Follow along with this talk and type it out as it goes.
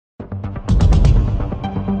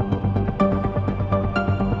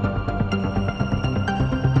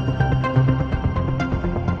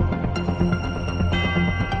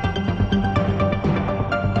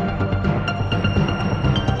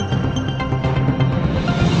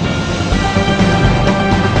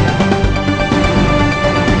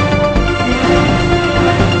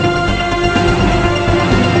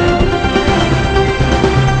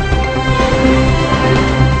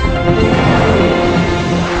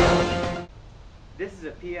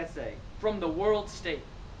from the world state.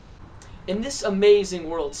 In this amazing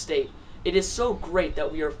world state, it is so great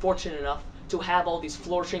that we are fortunate enough to have all these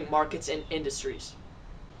flourishing markets and industries.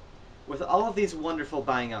 With all of these wonderful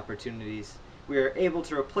buying opportunities, we are able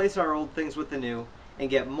to replace our old things with the new and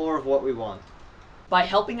get more of what we want. By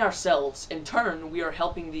helping ourselves, in turn, we are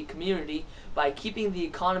helping the community by keeping the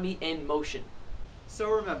economy in motion. So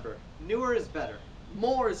remember, newer is better.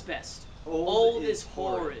 More is best. Old is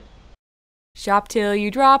horrid. Shop till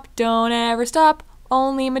you drop, don't ever stop.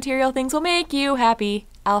 Only material things will make you happy.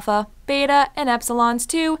 Alpha, beta, and epsilons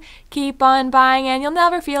too. Keep on buying and you'll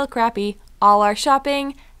never feel crappy. All our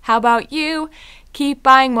shopping, how about you? Keep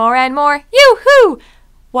buying more and more. Yoo-hoo!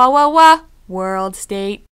 Wah wah wah, world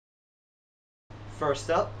state. First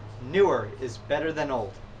up, newer is better than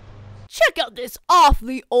old. Check out this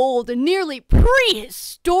awfully old and nearly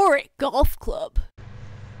prehistoric golf club.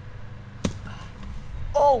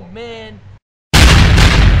 Oh man!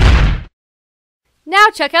 Now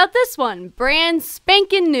check out this one, brand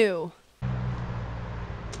spankin' new.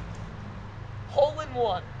 Hole in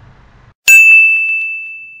one.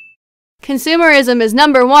 Consumerism is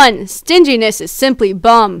number one. Stinginess is simply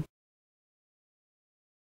bum.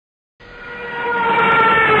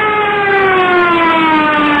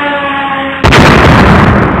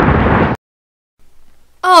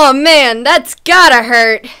 Oh man, that's gotta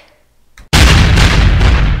hurt.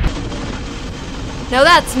 Now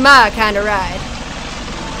that's my kind of ride.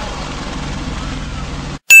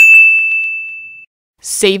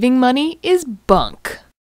 Saving money is bunk.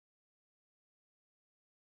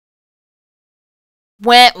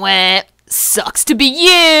 Wah wah, sucks to be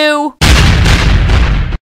you.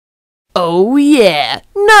 Oh yeah,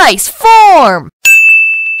 nice form.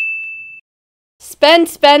 Spend,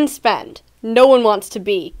 spend, spend. No one wants to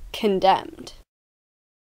be condemned.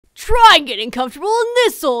 Try getting comfortable in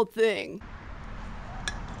this old thing.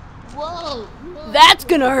 Whoa! That's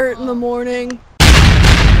gonna hurt in the morning.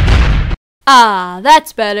 Ah,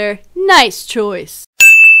 that's better. Nice choice.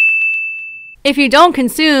 If you don't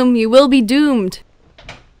consume, you will be doomed.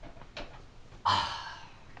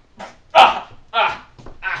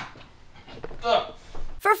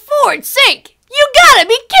 For Ford's sake, you gotta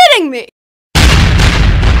be kidding me!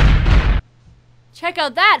 Check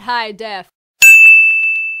out that high def.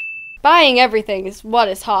 Buying everything is what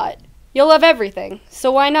is hot. You'll love everything,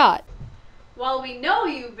 so why not? While we know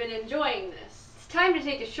you've been enjoying this, it's time to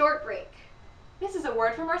take a short break. This is a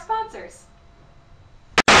word from our sponsors.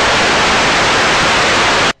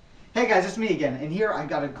 Hey guys, it's me again, and here I've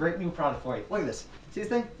got a great new product for you. Look at this. See this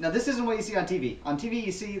thing? Now this isn't what you see on TV. On TV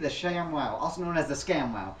you see the sham wow, also known as the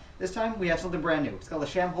scam wow. This time we have something brand new. It's called the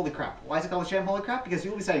sham holy crap. Why is it called the sham holy crap? Because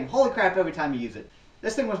you'll be saying holy crap every time you use it.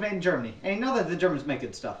 This thing was made in Germany, and you know that the Germans make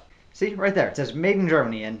good stuff. See, right there, it says made in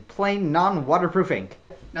Germany in plain non-waterproof ink.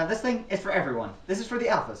 Now this thing is for everyone. This is for the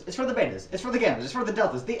alphas, it's for the betas, it's for the gammas, it's for the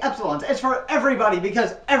deltas, the epsilons, it's for everybody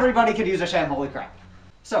because everybody could use a sham holy crap.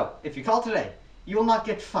 So, if you call today, you will not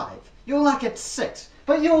get 5, you will not get 6,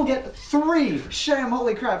 but you will get 3 sham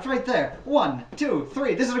holy craps right there. 1, 2,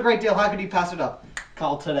 3. This is a great deal. How could you pass it up?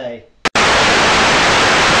 Call today.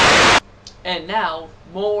 And now,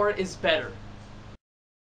 more is better.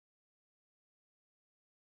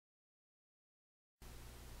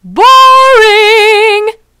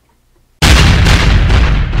 Boring!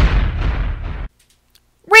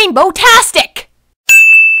 Rainbow-tastic!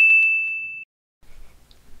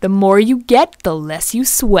 The more you get, the less you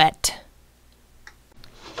sweat.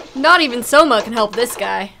 Not even Soma can help this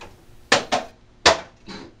guy.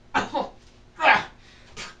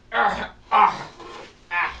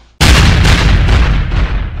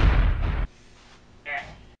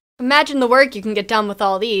 Imagine the work you can get done with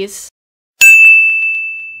all these.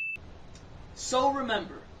 So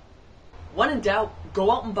remember, when in doubt, go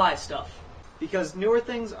out and buy stuff. Because newer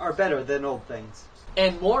things are better than old things.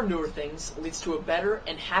 And more newer things leads to a better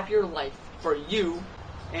and happier life for you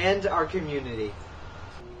And our community.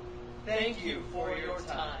 Thank you for your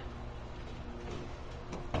time.